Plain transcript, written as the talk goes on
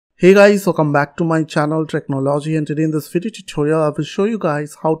Hey guys, welcome back to my channel Technology, and today in this video tutorial I will show you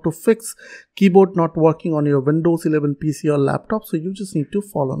guys how to fix keyboard not working on your Windows 11 PC or laptop. So you just need to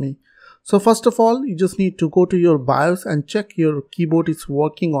follow me. So first of all, you just need to go to your BIOS and check your keyboard is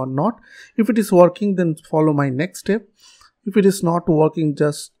working or not. If it is working, then follow my next step. If it is not working,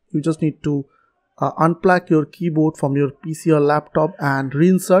 you just need to unplug your keyboard from your PC or laptop and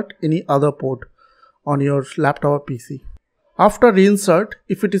reinsert any other port on your laptop or PC. After reinsert,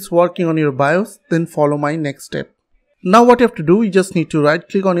 if it is working on your BIOS, then follow my next step. Now what you have to do, you just need to right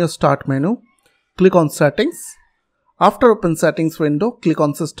click on your start menu, click on settings. After open settings window, click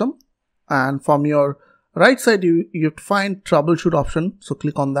on system, and from your right side you have to find troubleshoot option. So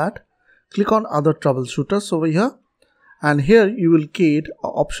click on that. Click on other troubleshooters over here, and here you will get an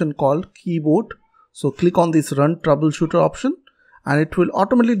option called keyboard. So click on this run troubleshooter option and it will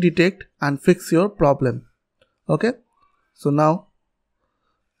automatically detect and fix your problem. Okay. So now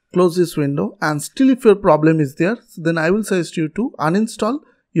close this window, and still if your problem is there, then I will suggest you to uninstall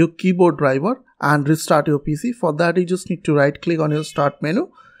your keyboard driver and restart your PC. For that you just need to right click on your start menu,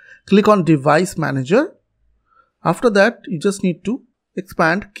 click on device manager. After that you just need to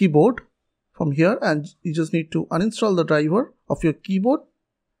expand keyboard from here, and you just need to uninstall the driver of your keyboard,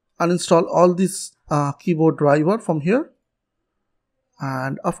 uninstall all this keyboard driver from here.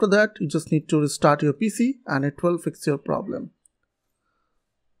 And after that you just need to restart your PC and it will fix your problem.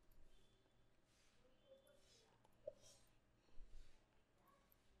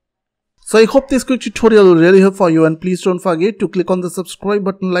 So I hope this quick tutorial will really help for you, and please don't forget to click on the subscribe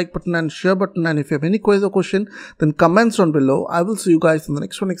button, like button and share button, and if you have any queries or question then comments down below. I will see you guys in the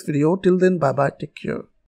next video. Till then, bye bye, take care.